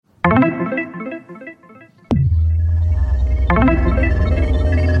It's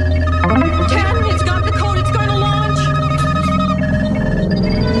got the code. It's going to launch.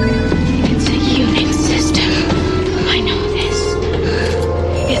 It's a Unix system. I know this.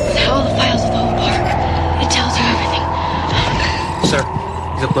 It's all the files of the whole park. It tells you everything. Sir,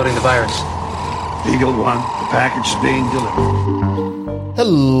 he's uploading the virus. Eagle 1, the package is being delivered.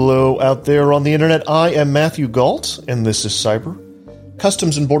 Hello out there on the internet. I am Matthew Galt, and this is Cyber.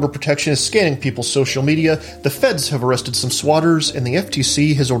 Customs and Border Protection is scanning people's social media, the feds have arrested some swatters, and the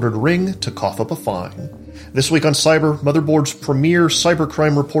FTC has ordered Ring to cough up a fine. This week on Cyber, Motherboard's premier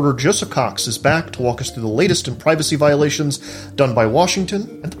cybercrime reporter Joseph Cox is back to walk us through the latest in privacy violations done by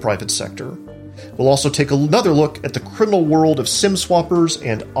Washington and the private sector. We'll also take another look at the criminal world of SIM swappers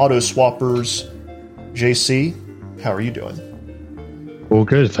and auto swappers. JC, how are you doing? All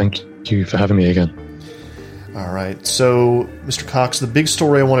good, thank you for having me again. All right, so, Mr. Cox, the big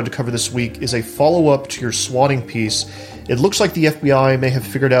story I wanted to cover this week is a follow-up to your swatting piece. It looks like the FBI may have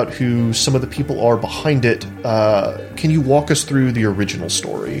figured out who some of the people are behind it. Can you walk us through the original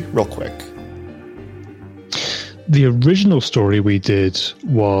story real quick? The original story we did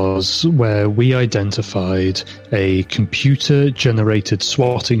was where we identified a computer-generated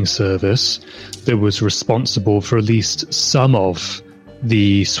swatting service that was responsible for at least some of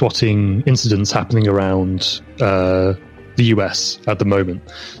the swatting incidents happening around the US at the moment.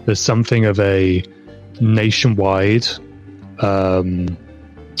 There's something of a nationwide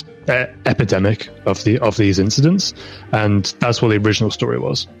epidemic of these incidents, and that's what the original story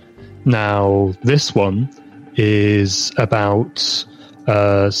was. Now, this one is about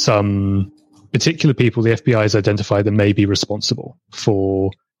some particular people the FBI has identified that may be responsible for,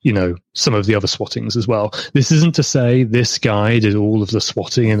 you know, some of the other swattings as well. This isn't to say this guy did all of the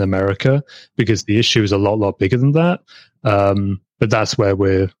swatting in America, because the issue is a lot bigger than that. But that's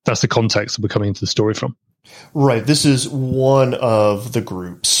the context that we're coming into the story from. Right. This is one of the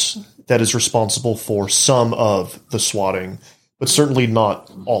groups that is responsible for some of the swatting, but certainly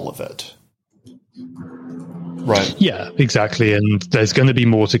not all of it. Right. Yeah, exactly. And there's going to be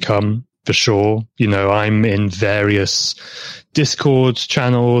more to come for sure. You know, I'm in various Discord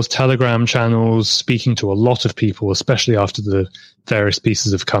channels, Telegram channels, speaking to a lot of people, especially after the various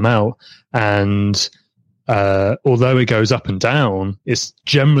pieces have come out. And although it goes up and down, it's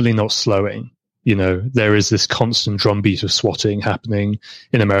generally not slowing. You know, there is this constant drumbeat of swatting happening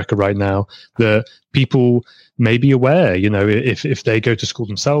in America right now that people may be aware, you know, if they go to school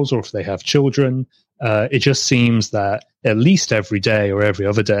themselves or if they have children. It just seems that at least every day or every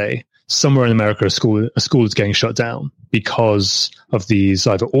other day, somewhere in America, a school is getting shut down because of these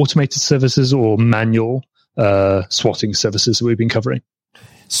either automated services or manual swatting services that we've been covering.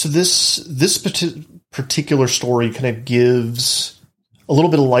 So this particular story kind of gives a little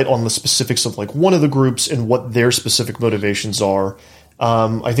bit of light on the specifics of like one of the groups and what their specific motivations are.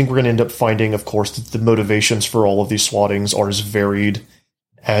 I think we're going to end up finding, of course, that the motivations for all of these swattings are as varied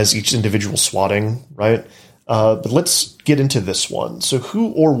as each individual swatting, right? But let's get into this one. So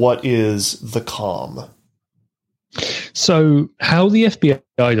who or what is the COM? So how the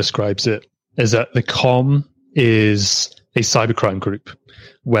FBI describes it is that the COM is a cybercrime group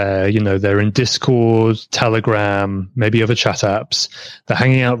where, you know, they're in Discord, Telegram, maybe other chat apps. They're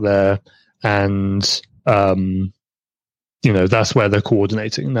hanging out there and, you know, that's where they're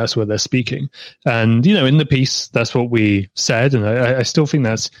coordinating. That's where they're speaking. And, you know, in the piece, that's what we said. And I still think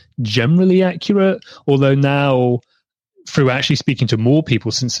that's generally accurate. Although now, through actually speaking to more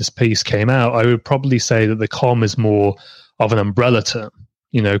people since this piece came out, I would probably say that the COM is more of an umbrella term.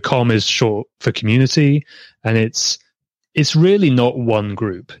 You know, COM is short for community, and it's really not one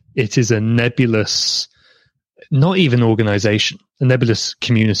group. It is a nebulous, not even organization, a nebulous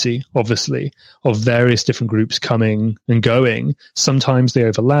community, obviously, of various different groups coming and going. Sometimes they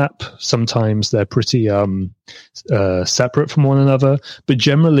overlap. Sometimes they're pretty separate from one another. But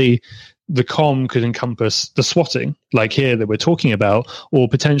generally, the COM could encompass the swatting, like here that we're talking about, or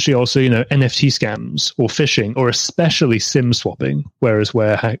potentially also, you know, NFT scams or phishing, or especially SIM swapping,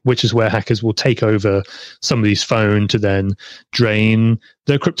 which is where hackers will take over somebody's phone to then drain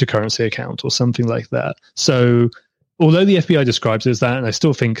their cryptocurrency account or something like that. So although the FBI describes it as that, and I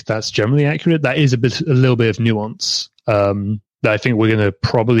still think that's generally accurate, that is a little bit of nuance that I think we're going to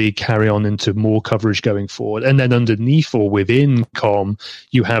probably carry on into more coverage going forward. And then underneath or within COM,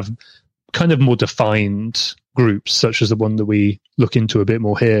 you have kind of more defined groups, such as the one that we look into a bit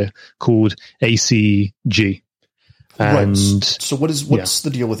more here, called ACG. And right. So what's the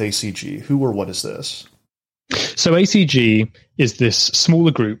deal with ACG? Who or what is this? So ACG is this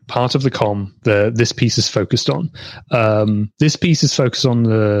smaller group, part of the COM, this piece is focused on. This piece is focused on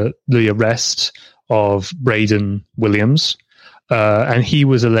the arrest of Braden Williams, and he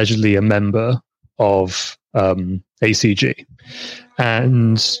was allegedly a member of ACG.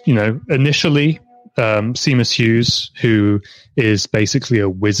 And, initially, Seamus Hughes, who is basically a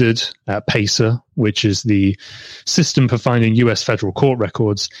wizard at PACER, which is the system for finding US federal court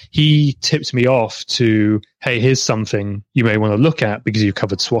records, he tipped me off to, hey, here's something you may want to look at because you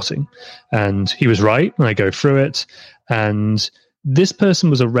covered swatting. And he was right, and I go through it. And this person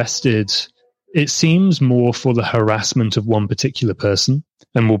was arrested, it seems, more for the harassment of one particular person,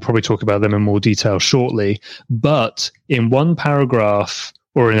 and we'll probably talk about them in more detail shortly. But in one paragraph,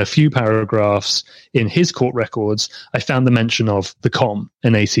 or in a few paragraphs in his court records, I found the mention of the COM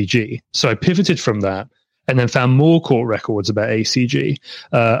and ACG. So I pivoted from that and then found more court records about ACG.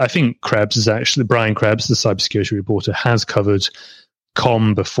 I think Brian Krebs, the cybersecurity reporter, has covered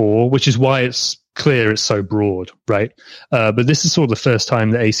COM before, which is why it's clear it's so broad, right? But this is sort of the first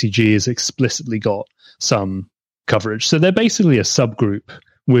time that ACG has explicitly got some coverage. So they're basically a subgroup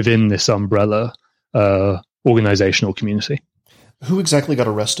within this umbrella organizational community. Who exactly got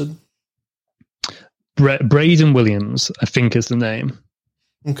arrested? Braden Williams, I think, is the name.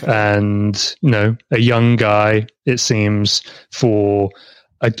 Okay. And, a young guy, it seems,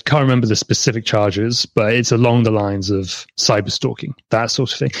 I can't remember the specific charges, but it's along the lines of cyber stalking, that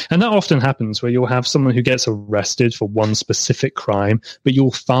sort of thing. And that often happens where you'll have someone who gets arrested for one specific crime, but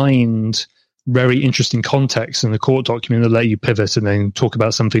you'll find very interesting context in the court document that let you pivot and then talk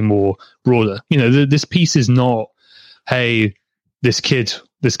about something more broader. This piece is not, hey, this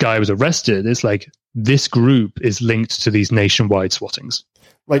guy was arrested. It's like this group is linked to these nationwide swattings.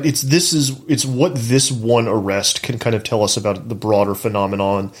 Right. It's what this one arrest can kind of tell us about the broader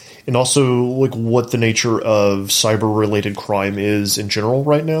phenomenon, and also like what the nature of cyber related crime is in general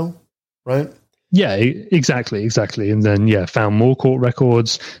right now. Right. Yeah, exactly. And then, found more court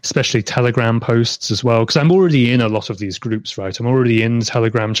records, especially Telegram posts as well, because I'm already in a lot of these groups, right? I'm already in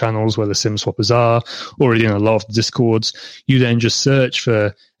Telegram channels where the SIM swappers are, already in a lot of Discords. You then just search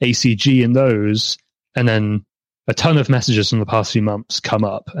for ACG in those, and then a ton of messages from the past few months come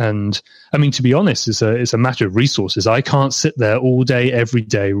up. And I mean, to be honest, it's a matter of resources. I can't sit there all day, every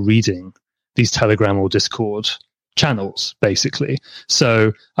day reading these Telegram or Discord channels, basically.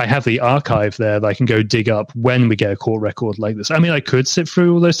 So I have the archive there that I can go dig up when we get a court record like this. I mean, I could sit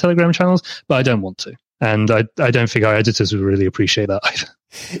through all those Telegram channels, but I don't want to. And I don't think our editors would really appreciate that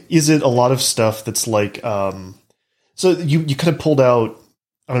either. Is it a lot of stuff that's like, so you kind of pulled out,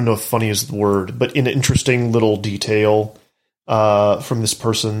 I don't know if funny is the word, but an interesting little detail from this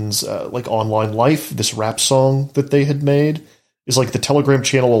person's like online life, this rap song that they had made. Is like the Telegram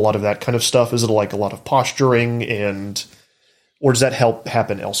channel a lot of that kind of stuff? Is it like a lot of posturing or does that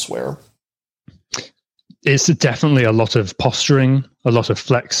happen elsewhere? It's definitely a lot of posturing, a lot of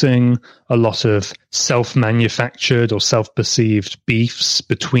flexing, a lot of self-manufactured or self-perceived beefs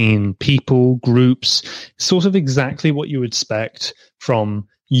between people, groups, sort of exactly what you would expect from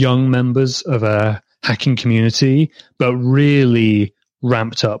young members of a hacking community, but really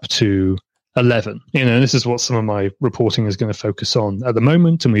ramped up to 11. This is what some of my reporting is going to focus on at the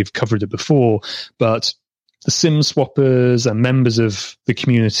moment, and we've covered it before, but the SIM swappers and members of the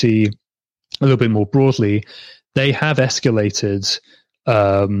community a little bit more broadly, they have escalated,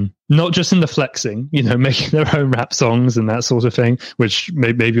 not just in the flexing, making their own rap songs and that sort of thing, which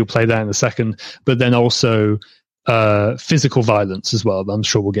maybe we'll play that in a second, but then also physical violence as well, that I'm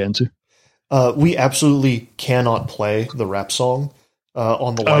sure we'll get into. We absolutely cannot play the rap song.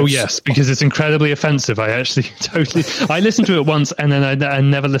 On the live. Oh yes, because it's incredibly offensive. I actually I listened to it once and then I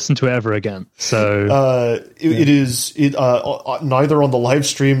never listened to it ever again. So it is neither on the live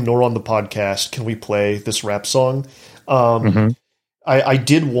stream nor on the podcast can we play this rap song. I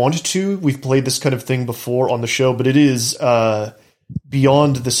did want to. We've played this kind of thing before on the show, but it is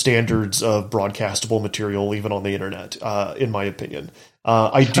beyond the standards of broadcastable material, even on the internet, in my opinion.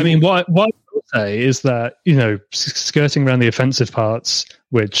 I mean, what I will say is that, skirting around the offensive parts,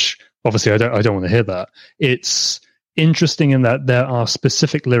 which obviously I don't want to hear that. It's interesting in that there are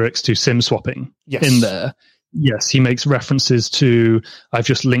specific lyrics to SIM swapping in there. Yes, he makes references to, I've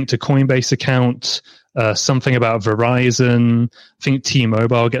just linked a Coinbase account, something about Verizon. I think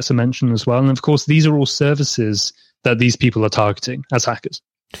T-Mobile gets a mention as well. And of course, these are all services that these people are targeting as hackers.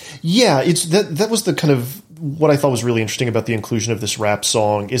 Yeah, it's that was the kind of what I thought was really interesting about the inclusion of this rap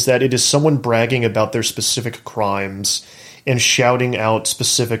song is that it is someone bragging about their specific crimes and shouting out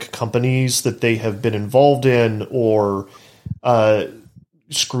specific companies that they have been involved in or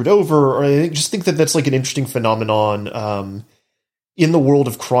screwed over, or I just think that that's like an interesting phenomenon in the world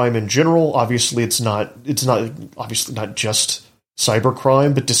of crime in general. Obviously, it's not obviously not just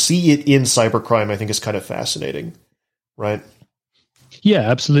cybercrime, but to see it in cybercrime, I think is kind of fascinating, right? Yeah,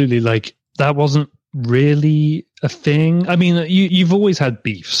 absolutely. Like, that wasn't really a thing. I mean, you've always had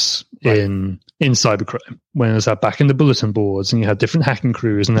beefs in cybercrime, when it was back in the bulletin boards, and you had different hacking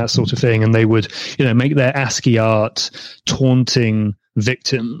crews and that sort of thing, and they would, make their ASCII art taunting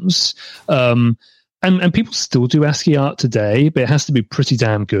victims. And people still do ASCII art today, but it has to be pretty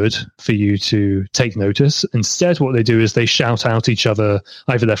damn good for you to take notice. Instead, what they do is they shout out each other,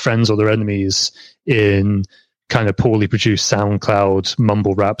 either their friends or their enemies, in kind of poorly produced SoundCloud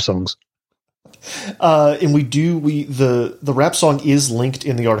mumble rap songs. And the rap song is linked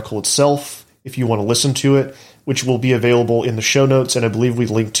in the article itself if you want to listen to it, which will be available in the show notes, and I believe we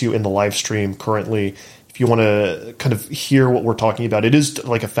linked to in the live stream currently. If you want to kind of hear what we're talking about, it is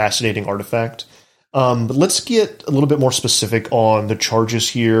like a fascinating artifact. But let's get a little bit more specific on the charges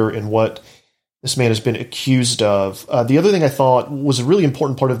here and what this man has been accused of. The other thing I thought was a really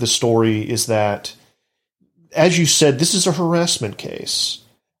important part of this story is that, as you said, this is a harassment case.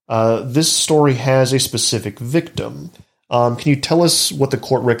 This story has a specific victim. Can you tell us what the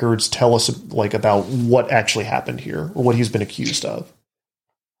court records tell us about what actually happened here, or what he's been accused of?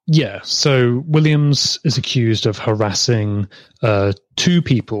 Yeah, so Williams is accused of harassing two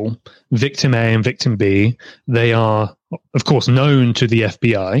people, victim A and victim B. They are, of course, known to the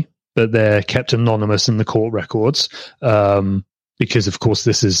FBI, but they're kept anonymous in the court records because, of course,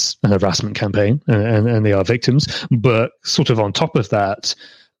 this is an harassment campaign, and they are victims. But sort of on top of that,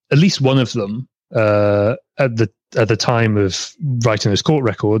 at least one of them, at the time of writing those court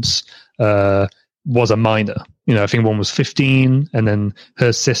records, was a minor. I think one was 15, and then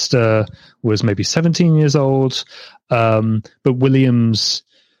her sister was maybe 17 years old. But Williams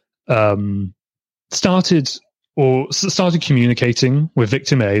started communicating with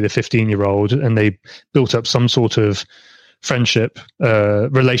victim A, the 15-year-old, and they built up some sort of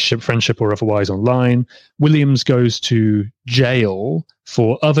relationship, friendship, or otherwise online. Williams goes to jail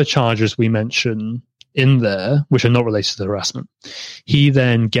for other charges we mention in there, which are not related to the harassment. He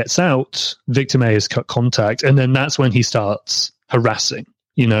then gets out, victim A has cut contact, and then that's when he starts harassing.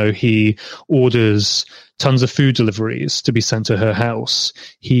 He orders tons of food deliveries to be sent to her house.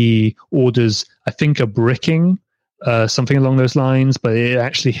 He orders, I think, a bricking, something along those lines, but it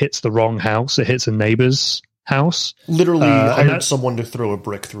actually hits the wrong house. It hits a neighbor's house. Literally hired someone to throw a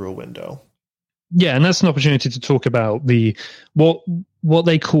brick through a window. Yeah, and that's an opportunity to talk about what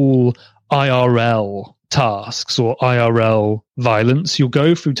they call IRL tasks or IRL violence. You'll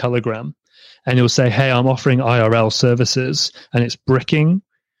go through Telegram and you'll say, hey, I'm offering IRL services, and it's bricking,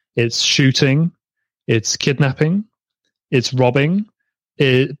 it's shooting, it's kidnapping, it's robbing,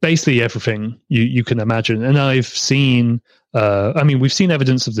 basically everything you can imagine. And I've seen, we've seen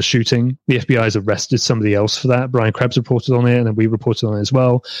evidence of the shooting. The FBI has arrested somebody else for that. Brian Krebs reported on it, and then we reported on it as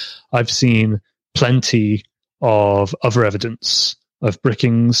well. I've seen plenty of other evidence of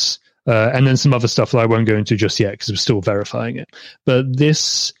brickings, and then some other stuff that I won't go into just yet because we're still verifying it. But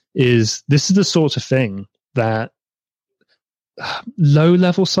this is the sort of thing that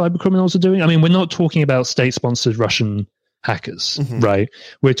low-level cyber criminals are doing. I mean, we're not talking about state-sponsored Russian hackers, right?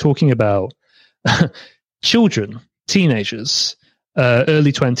 We're talking about children, teenagers,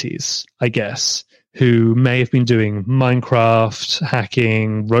 early 20s, I guess, who may have been doing Minecraft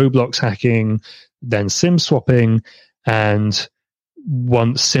hacking, Roblox hacking, then SIM swapping, and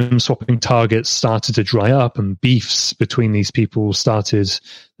once SIM swapping targets started to dry up and beefs between these people started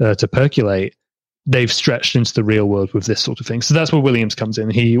to percolate, they've stretched into the real world with this sort of thing. So that's where Williams comes in.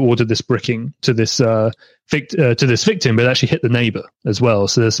 He ordered this bricking to this victim, but it actually hit the neighbor as well.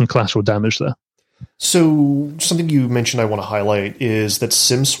 So there's some collateral damage there. So something you mentioned I want to highlight is that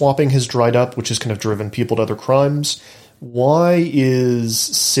SIM swapping has dried up, which has kind of driven people to other crimes. Why was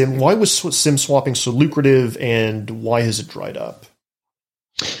SIM swapping so lucrative, and why has it dried up?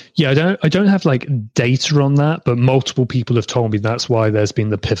 Yeah, I don't have data on that, but multiple people have told me that's why there's been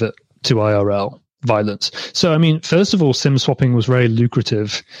the pivot to IRL violence. So, I mean, first of all, SIM swapping was very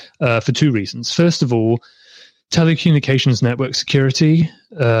lucrative for two reasons. First of all, telecommunications network security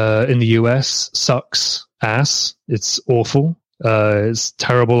in the US sucks ass. It's awful. It's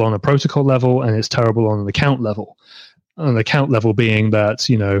terrible on a protocol level, and it's terrible on an account level. On the account level being that,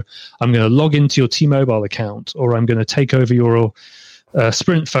 I'm going to log into your T-Mobile account, or I'm going to take over your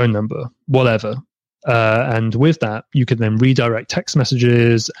Sprint phone number, whatever. And with that, you can then redirect text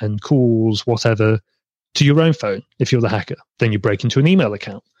messages and calls, whatever, to your own phone if you're the hacker. Then you break into an email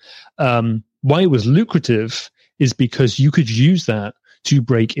account. Why it was lucrative is because you could use that to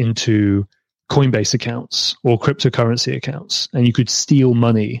break into Coinbase accounts or cryptocurrency accounts, and you could steal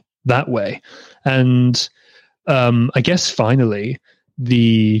money that way. And I guess finally,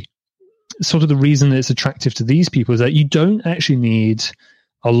 the reason that it's attractive to these people is that you don't actually need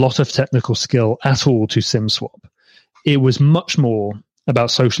a lot of technical skill at all to SIM swap. It was much more about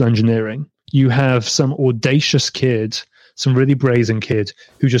social engineering. You have some audacious kid, some really brazen kid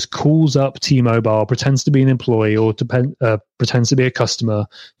who just calls up T-Mobile, pretends to be an employee or pretends to be a customer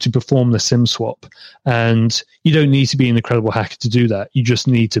to perform the SIM swap. And you don't need to be an incredible hacker to do that. You just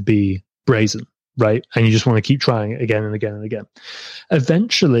need to be brazen, right? And you just want to keep trying it again and again and again.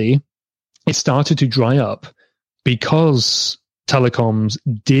 Eventually, it started to dry up because telecoms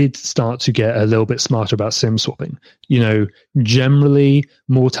did start to get a little bit smarter about SIM swapping. Generally,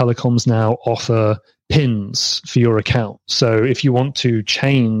 more telecoms now offer PINs for your account. So if you want to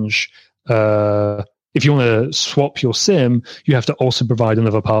change, if you want to swap your SIM, you have to also provide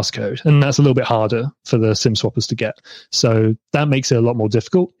another passcode. And that's a little bit harder for the SIM swappers to get. So that makes it a lot more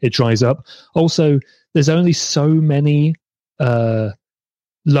difficult. It dries up. Also, there's only so many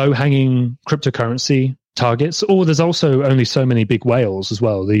low-hanging cryptocurrency targets, or there's also only so many big whales as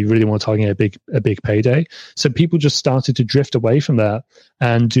well that you really want to target a big payday. So people just started to drift away from that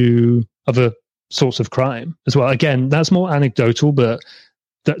and do other sorts of crime as well. Again, that's more anecdotal, but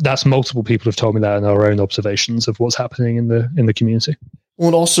that's multiple people have told me that in our own observations of what's happening in the community. Well,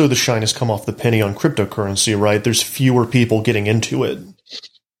 and also the shine has come off the penny on cryptocurrency, right? There's fewer people getting into it.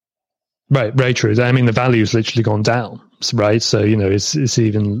 Right, very true. I mean, the value's literally gone down, right? So, it's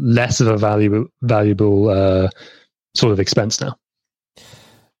even less of a valuable sort of expense now.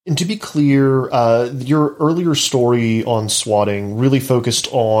 And to be clear, your earlier story on swatting really focused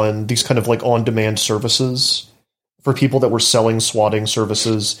on these kind of like on-demand services for people that were selling swatting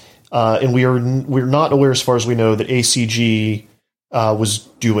services. And we're not aware, as far as we know, that ACG was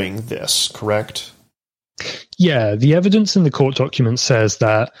doing this, correct? Yeah, the evidence in the court document says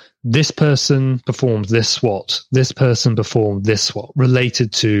that this person performed this SWAT, this person performed this SWAT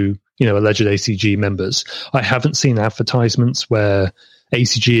related to, alleged ACG members. I haven't seen advertisements where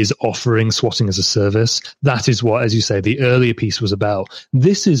ACG is offering swatting as a service. That is what, as you say, the earlier piece was about.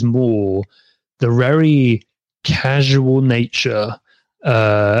 This is more the very casual nature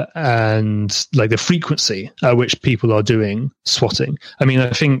and like the frequency at which people are doing swatting. I mean, I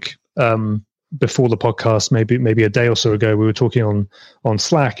think before the podcast, maybe a day or so ago, we were talking on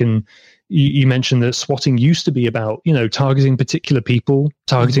Slack, and you mentioned that swatting used to be about, targeting particular people,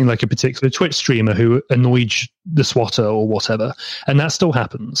 targeting like a particular Twitch streamer who annoyed the swatter or whatever. And that still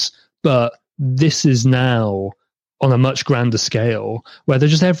happens. But this is now on a much grander scale where they're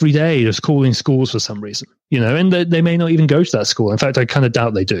just every day just calling schools for some reason, and they may not even go to that school. In fact, I kind of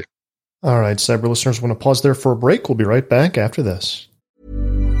doubt they do. All right, cyber listeners, want to pause there for a break. We'll be right back after this.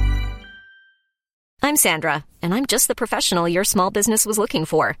 I'm Sandra, and I'm just the professional your small business was looking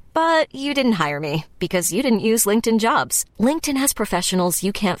for. But you didn't hire me because you didn't use LinkedIn Jobs. LinkedIn has professionals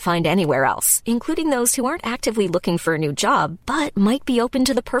you can't find anywhere else, including those who aren't actively looking for a new job, but might be open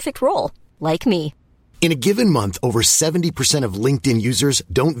to the perfect role, like me. In a given month, over 70% of LinkedIn users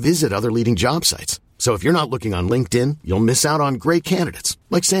don't visit other leading job sites. So if you're not looking on LinkedIn, you'll miss out on great candidates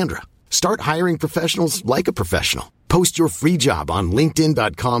like Sandra. Start hiring professionals like a professional. Post your free job on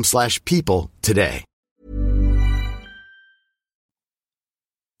linkedin.com/people today.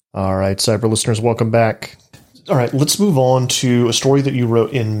 All right, cyber listeners, welcome back. All right, let's move on to a story that you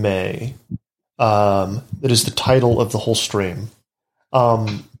wrote in May. That is the title of the whole stream.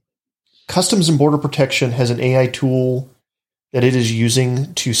 Customs and Border Protection has an AI tool that it is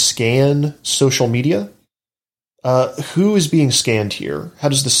using to scan social media. Who is being scanned here? How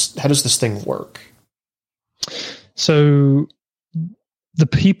does this thing work? So the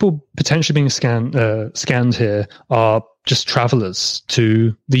people potentially being scanned here are just travelers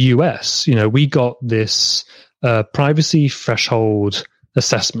to the US. We got this privacy threshold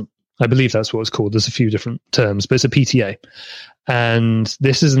assessment. I believe that's what it's called. There's a few different terms, but it's a PTA. And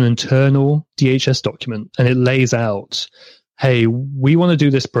this is an internal DHS document, and it lays out, hey, we want to do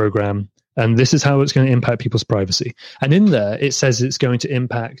this program, and this is how it's going to impact people's privacy. And in there, it says it's going to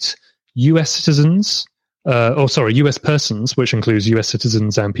impact US citizens, US persons, which includes US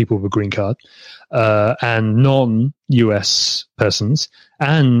citizens and people with a green card, and non-US persons,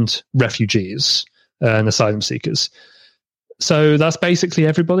 and refugees and asylum seekers. So that's basically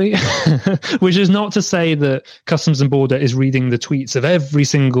everybody, which is not to say that Customs and Border is reading the tweets of every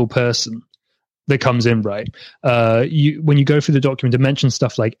single person that comes in, right? When you go through the document, it mentions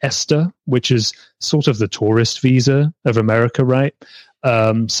stuff like ESTA, which is sort of the tourist visa of America, right?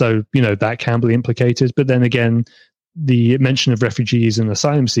 So, that can be implicated. But then again, the mention of refugees and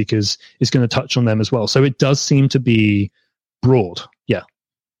asylum seekers is going to touch on them as well. So it does seem to be broad. Yeah.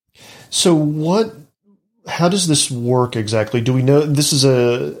 So how does this work exactly? Do we know this is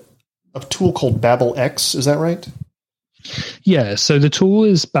a tool called BabelX? Is that right? Yeah. So the tool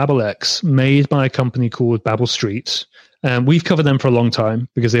is BabelX, made by a company called Babel Street. We've covered them for a long time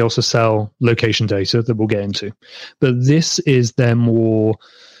because they also sell location data that we'll get into. But this is their more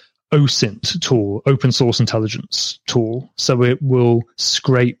OSINT tool, open source intelligence tool. So it will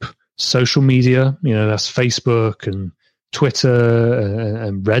scrape social media, that's Facebook and Twitter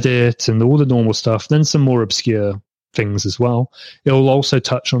and Reddit and all the normal stuff, then some more obscure things as well. It will also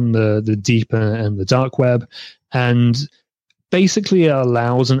touch on the deep and the dark web. And basically it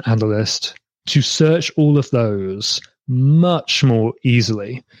allows an analyst to search all of those much more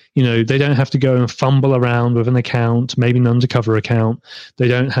easily. They don't have to go and fumble around with an account, maybe an undercover account. They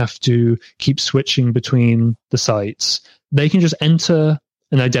don't have to keep switching between the sites. They can just enter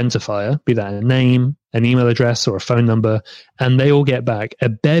an identifier, be that a name, an email address, or a phone number, and they will get back a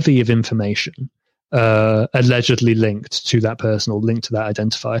bevy of information allegedly linked to that person or linked to that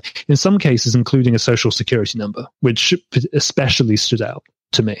identifier. In some cases, including a social security number, which especially stood out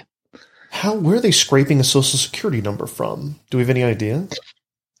to me. Where are they scraping a social security number from? Do we have any idea?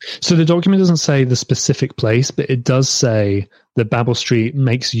 So the document doesn't say the specific place, but it does say that Babel Street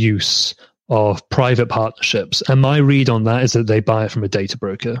makes use of private partnerships. And my read on that is that they buy it from a data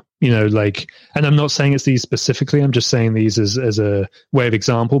broker, and I'm not saying it's these specifically, I'm just saying these as a way of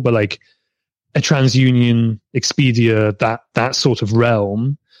example, but like a TransUnion, Expedia, that sort of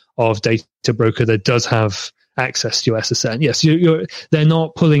realm of data broker that does have access to your SSN. Yes, they're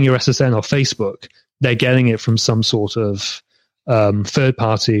not pulling your SSN off Facebook. They're getting it from some sort of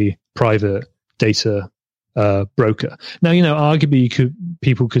third-party private data broker. Now, arguably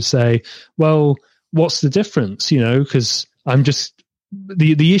people could say, well, what's the difference? Because I'm just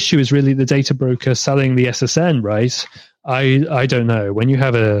the issue is really the data broker selling the SSN, right? I don't know. When you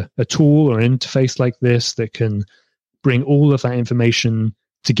have a tool or an interface like this that can bring all of that information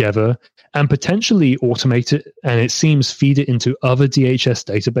together and potentially automate it, and it seems feed it into other DHS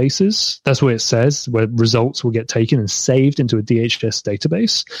databases. That's what it says, where results will get taken and saved into a DHS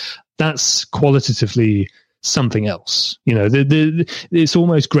database. That's qualitatively something else. It's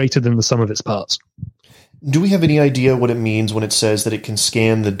almost greater than the sum of its parts. Do we have any idea what it means when it says that it can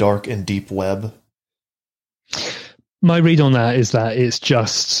scan the dark and deep web? My read on that is that it's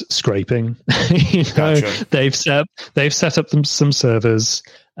just scraping. Gotcha. They've set up some servers,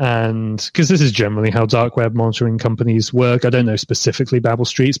 and because this is generally how dark web monitoring companies work. I don't know specifically Babel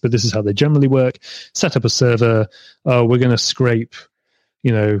Streets, but this is how they generally work. Set up a server. We're going to scrape,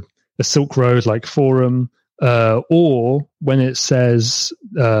 a Silk Road like forum, or when it says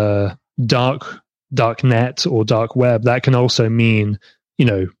dark net or dark web, that can also mean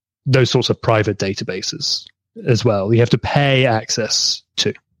those sorts of private databases as well. You have to pay access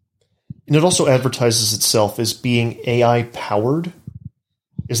to. And it also advertises itself as being AI powered.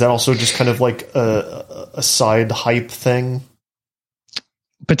 Is that also just kind of like a side hype thing?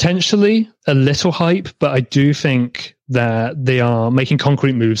 Potentially a little hype, but I do think that they are making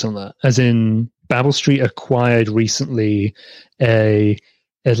concrete moves on that. As in, Babel Street acquired recently a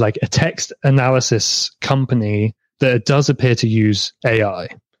text analysis company that does appear to use AI.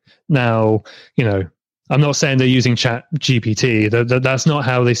 Now, I'm not saying they're using Chat GPT. That's not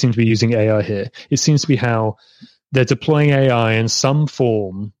how they seem to be using AI here. It seems to be how they're deploying AI in some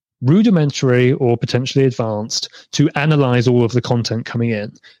form, rudimentary or potentially advanced, to analyze all of the content coming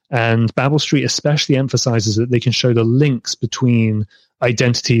in. And Babel Street especially emphasizes that they can show the links between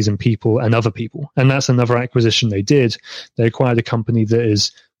identities and people and other people. And that's another acquisition they did. They acquired a company that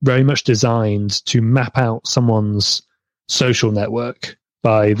is very much designed to map out someone's social network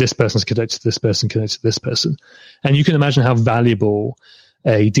by this person's connected to this person, connected to this person. And you can imagine how valuable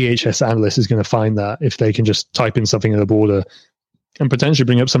a DHS analyst is going to find that if they can just type in something at the border and potentially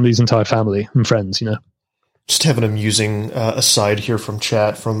bring up somebody's entire family and friends, Just have an amusing aside here from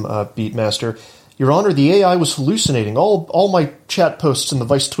chat from Beatmaster. Your Honor, the AI was hallucinating all my chat posts in the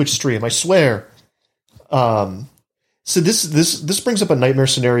Vice Twitch stream, I swear. So this brings up a nightmare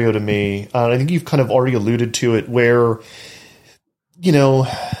scenario to me. I think you've kind of already alluded to it, where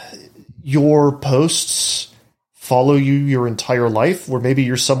your posts follow you your entire life, where maybe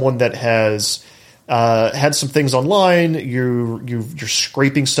you're someone that has had some things online, you're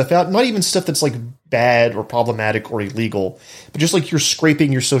scraping stuff out, not even stuff that's like bad or problematic or illegal, but just like you're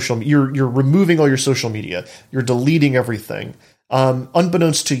scraping your you're removing all your social media, you're deleting everything.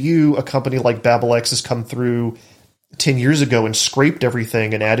 Unbeknownst to you, a company like BabelX has come through 10 years ago and scraped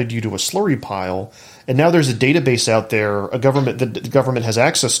everything and added you to a slurry pile. And now there's a database out there, a government that the government has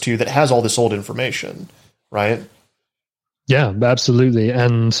access to that has all this old information, right? Yeah, absolutely.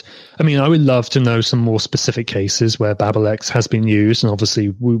 And I mean, I would love to know some more specific cases where BabelX has been used, and obviously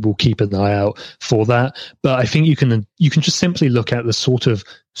we will keep an eye out for that. But I think you can just simply look at the sort of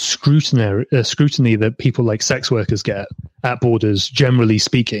scrutiny that people like sex workers get at borders, generally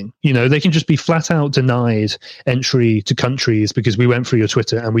speaking. You know, they can just be flat out denied entry to countries because we went through your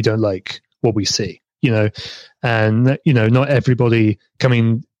Twitter and we don't like what we see, you know. And, you know, not everybody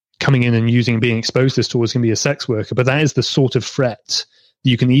coming in and using and being exposed to this towards can be a sex worker, but that is the sort of threat that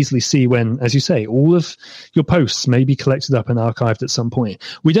you can easily see when, as you say, all of your posts may be collected up and archived at some point.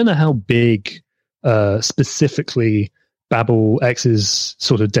 We don't know how big specifically BabelX's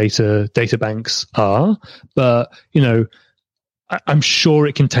sort of data banks are, but, you know, I'm sure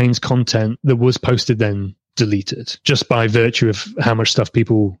it contains content that was posted then deleted, just by virtue of how much stuff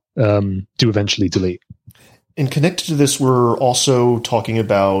people do eventually delete. And connected to this, we're also talking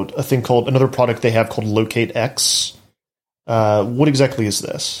about a thing called, another product they have called LocateX. What exactly is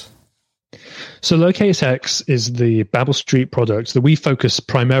this? So LocateX is the Babel Street product that we focused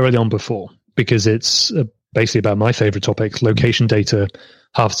primarily on before, because it's basically about my favorite topic, location data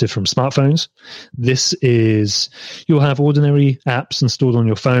harvested from smartphones. This is, you'll have ordinary apps installed on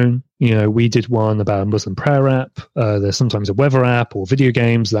your phone. You know, we did one about a Muslim prayer app. There's sometimes a weather app or video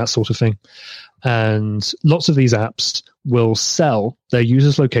games, that sort of thing. And lots of these apps will sell their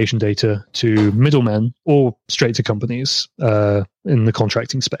users' location data to middlemen or straight to companies in the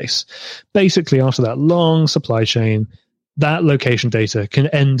contracting space. Basically, after that long supply chain, that location data can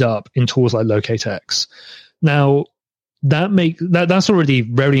end up in tools like LocateX. Now, that's already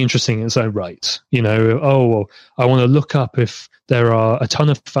very interesting in its own right. You know, well, I want to look up if there are a ton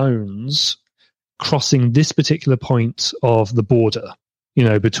of phones crossing this particular point of the border, you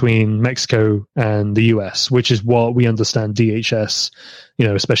know, between Mexico and the US, which is what we understand DHS, you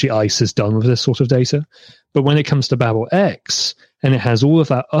know, especially ICE has done with this sort of data. But when it comes to BabelX, and it has all of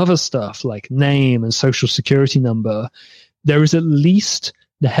that other stuff like name and social security number, there is at least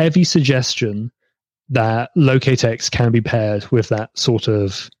the heavy suggestion that LocateX can be paired with that sort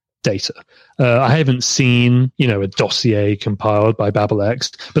of data. I haven't seen, you know, a dossier compiled by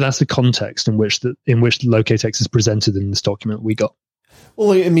BabelX, but that's the context in which LocateX is presented in this document we got.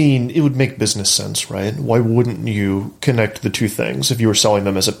 Well, I mean, it would make business sense, right? Why wouldn't you connect the two things if you were selling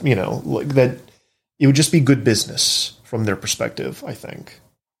them as a, you know, like that? It would just be good business from their perspective, I think.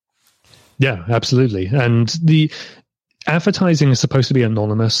 Yeah, absolutely. And the advertising is supposed to be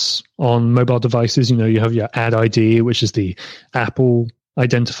anonymous on mobile devices. You know, you have your ad ID, which is the Apple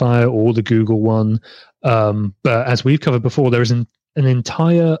identifier, or the Google one. But as we've covered before, there is an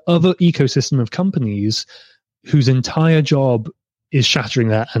entire other ecosystem of companies whose entire job is shattering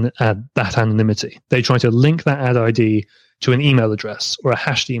that that anonymity. They try to link that ad ID to an email address or a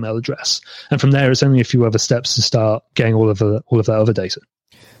hashed email address, and from there, it's only a few other steps to start getting all of that other data.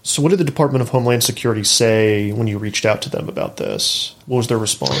 So what did the Department of Homeland Security say when you reached out to them about this? What was their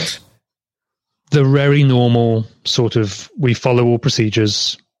response? The very normal sort of, we follow all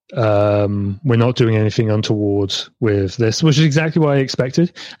procedures. We're not doing anything untoward with this, which is exactly what I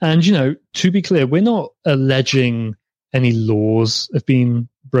expected. And, you know, to be clear, we're not alleging any laws have been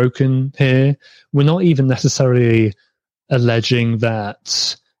broken here. We're not even necessarily alleging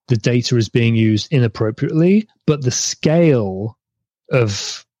that the data is being used inappropriately, but the scale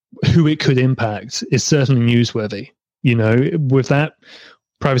of who it could impact is certainly newsworthy. You know, with that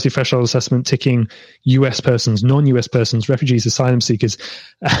privacy threshold assessment ticking US persons, non-US persons, refugees, asylum seekers,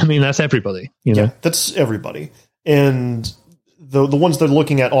 I mean, that's everybody, you know? Yeah, that's everybody. And the ones they're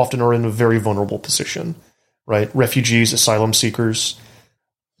looking at often are in a very vulnerable position, right? Refugees, asylum seekers,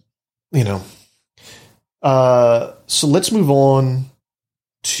 you know. So let's move on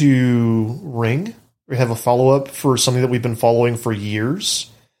to Ring. We have a follow-up for something that we've been following for years.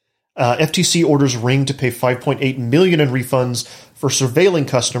 FTC orders Ring to pay $5.8 million in refunds for surveilling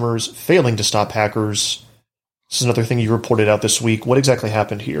customers failing to stop hackers. This is another thing you reported out this week. What exactly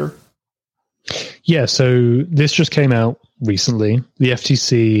happened here? Yeah, so this just came out recently. The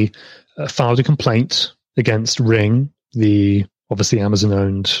FTC filed a complaint against Ring, the obviously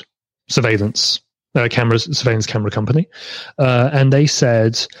Amazon-owned surveillance camera company, and they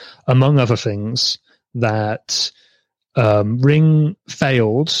said, among other things, that Ring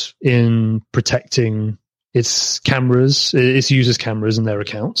failed in protecting its cameras, its users' cameras and their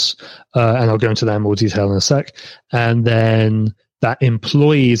accounts, and I'll go into that in more detail in a sec. And then that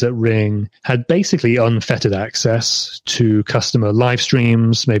employees at Ring had basically unfettered access to customer live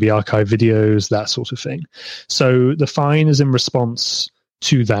streams, maybe archive videos, that sort of thing. So the fine is in response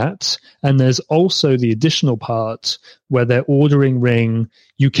to that. And there's also the additional part where they're ordering Ring,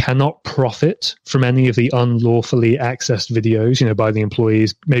 you cannot profit from any of the unlawfully accessed videos, by the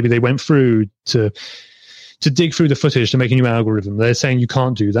employees. Maybe they went through to dig through the footage to make a new algorithm. They're saying you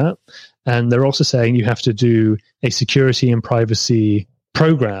can't do that. And they're also saying you have to do a security and privacy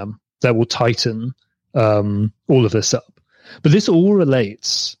program that will tighten all of this up. But this all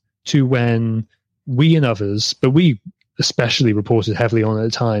relates to when we and others, but we especially reported heavily on at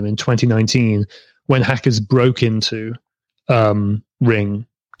the time in 2019, when hackers broke into Ring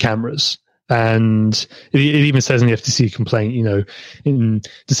cameras. And it even says in the FTC complaint, in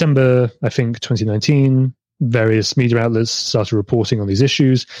December, I think, 2019, various media outlets started reporting on these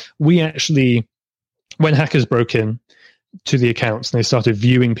issues. We actually, when hackers broke in to the accounts and they started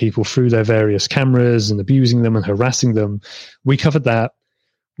viewing people through their various cameras and abusing them and harassing them, we covered that.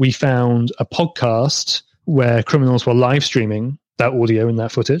 We found a podcast where criminals were live streaming that audio and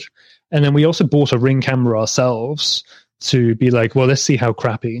that footage. And then we also bought a Ring camera ourselves to be like, well, let's see how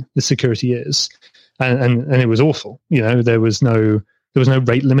crappy the security is. And it was awful. There was no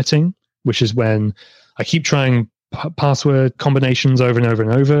rate limiting, which is when I keep trying password combinations over and over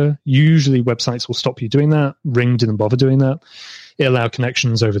and over. Usually websites will stop you doing that. Ring didn't bother doing that. It allowed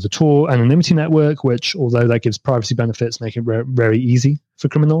connections over the Tor anonymity network, which, although that gives privacy benefits, make it very easy for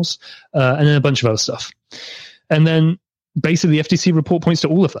criminals. And then a bunch of other stuff. And then basically the FTC report points to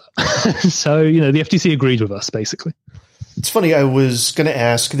all of that. So, the FTC agreed with us, basically. It's funny, I was going to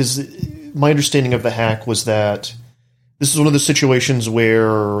ask, my understanding of the hack was that this is one of the situations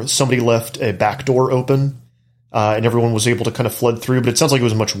where somebody left a backdoor open and everyone was able to kind of flood through, but it sounds like it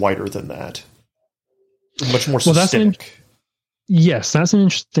was much wider than that. Much more systemic. Yes, that's an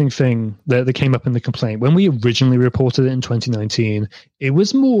interesting thing that came up in the complaint. When we originally reported it in 2019, it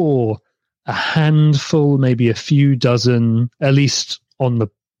was more a handful, maybe a few dozen, at least on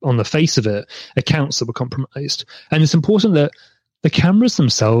the face of it, accounts that were compromised. And it's important that the cameras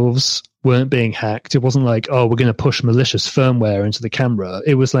themselves weren't being hacked. It wasn't like, oh, we're going to push malicious firmware into the camera.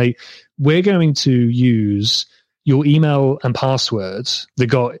 It was like, we're going to use your email and passwords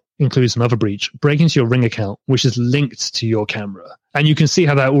that includes another breach, break into your Ring account, which is linked to your camera. And you can see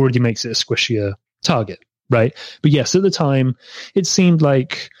how that already makes it a squishier target, right? But yes, at the time, it seemed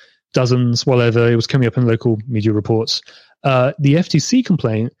like dozens, whatever. It was coming up in local media reports. The FTC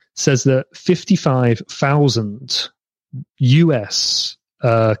complaint says that 55,000 US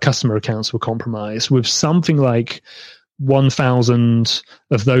customer accounts were compromised, with something like 1,000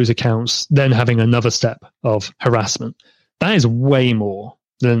 of those accounts then having another step of harassment. That is way more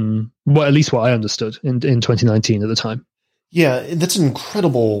than at least what I understood in 2019 at the time. Yeah, that's an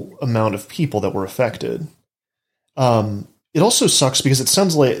incredible amount of people that were affected. It also sucks because it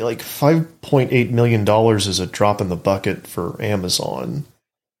sounds like $5.8 million is a drop in the bucket for Amazon,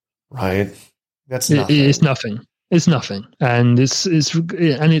 right? That's nothing. It's nothing. It's nothing, and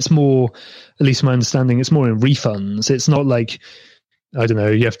it's more, at least my understanding, it's more in refunds. It's not like, I don't know,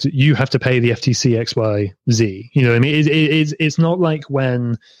 you have to pay the FTC XYZ. You know what I mean? It's not like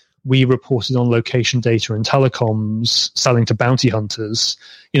when we reported on location data and telecoms selling to bounty hunters.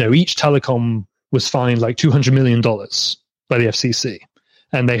 Each telecom was fined like $200 million by the FCC,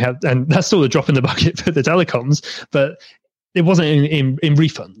 and that's still a drop in the bucket for the telecoms, but it wasn't in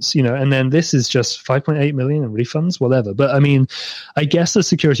refunds, and then this is just 5.8 million in refunds, whatever. But I mean, I guess the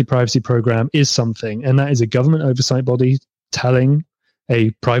security privacy program is something, and that is a government oversight body telling a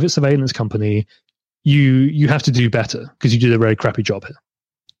private surveillance company, you have to do better because you did a very crappy job here.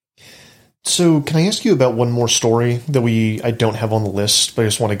 So can I ask you about one more story that I don't have on the list, but I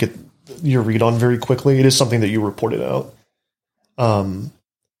just want to get your read on very quickly? It is something that you reported out.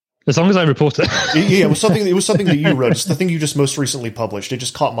 As long as I report it. Yeah, it was something that you wrote. It's the thing you just most recently published. It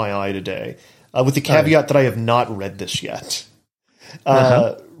just caught my eye today, with the caveat that I have not read this yet.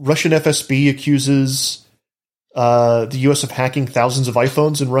 Russian FSB accuses the U.S. of hacking thousands of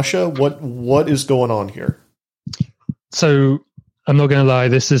iPhones in Russia. What is going on here? So I'm not going to lie,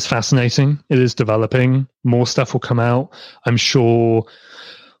 this is fascinating. It is developing. More stuff will come out. I'm sure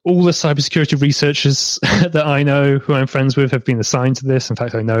all the cybersecurity researchers that I know, who I'm friends with, have been assigned to this. In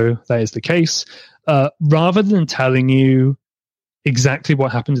fact, I know that is the case. Rather than telling you exactly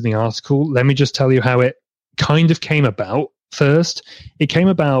what happened in the article, let me just tell you how it kind of came about first. It came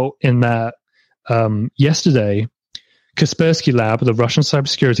about in that yesterday, Kaspersky Lab, the Russian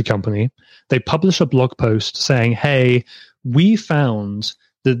cybersecurity company, they published a blog post saying, hey, we found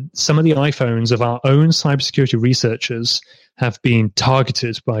some of the iPhones of our own cybersecurity researchers have been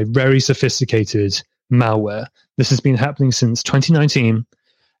targeted by very sophisticated malware. This has been happening since 2019,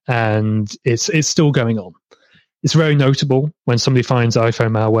 and it's still going on. It's very notable when somebody finds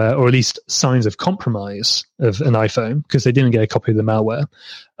iPhone malware, or at least signs of compromise of an iPhone, because they didn't get a copy of the malware.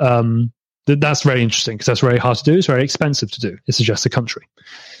 That's very interesting, because that's very hard to do. It's very expensive to do. It suggests a country.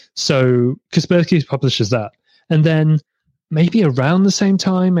 So Kaspersky publishes that. And then maybe around the same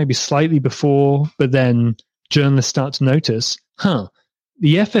time, maybe slightly before, but then journalists start to notice, the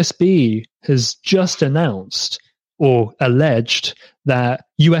FSB has just announced or alleged that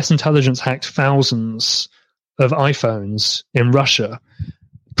US intelligence hacked thousands of iPhones in Russia.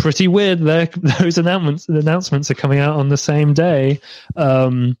 Pretty weird. Those announcements are coming out on the same day.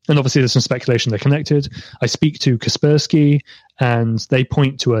 And obviously there's some speculation they're connected. I speak to Kaspersky, and they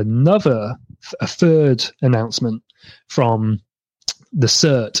point to a third announcement from the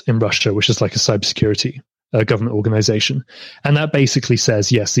CERT in Russia, which is like a cybersecurity government organization. And that basically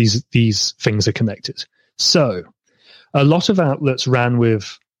says, yes, these things are connected. So a lot of outlets ran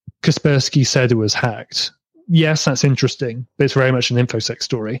with Kaspersky said it was hacked. Yes, that's interesting, but it's very much an InfoSec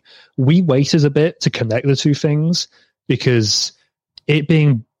story. We waited a bit to connect the two things because it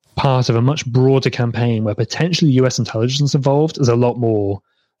being part of a much broader campaign where potentially US intelligence involved is a lot more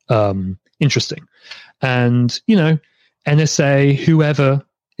interesting. And, NSA, whoever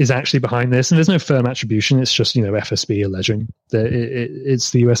is actually behind this, and there's no firm attribution, it's just, FSB alleging that it's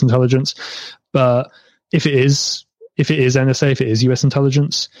the US intelligence. But if it is NSA, if it is US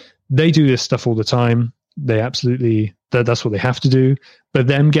intelligence, they do this stuff all the time. They absolutely, that's what they have to do. But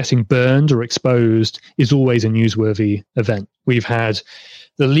them getting burned or exposed is always a newsworthy event. We've had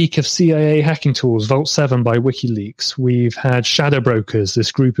the leak of CIA hacking tools, Vault 7 by WikiLeaks. We've had Shadow Brokers,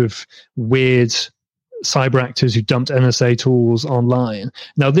 this group of weird cyber actors who dumped NSA tools online.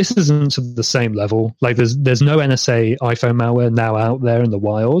 Now, this isn't to the same level. Like, there's no NSA iPhone malware now out there in the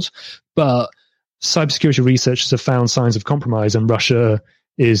wild, but cybersecurity researchers have found signs of compromise, and Russia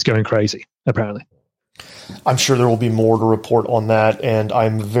is going crazy, apparently. I'm sure there will be more to report on that, and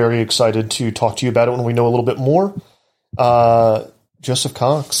I'm very excited to talk to you about it when we know a little bit more. Joseph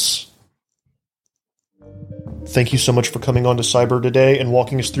Cox, thank you so much for coming on to Cyber today and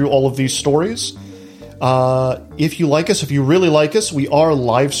walking us through all of these stories. If you like us, if you really like us, we are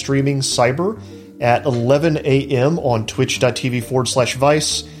live streaming Cyber at 11 a.m. on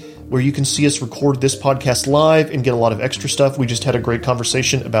twitch.tv/Vice, where you can see us record this podcast live and get a lot of extra stuff. We just had a great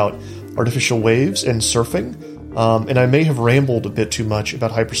conversation about artificial waves and surfing, and I may have rambled a bit too much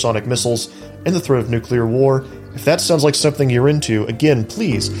about hypersonic missiles and the threat of nuclear war. If that sounds like something you're into, again,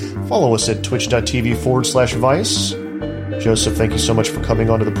 please follow us at twitch.tv/Vice. Joseph, thank you so much for coming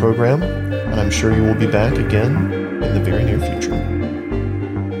onto the program, and I'm sure you will be back again in the very near future.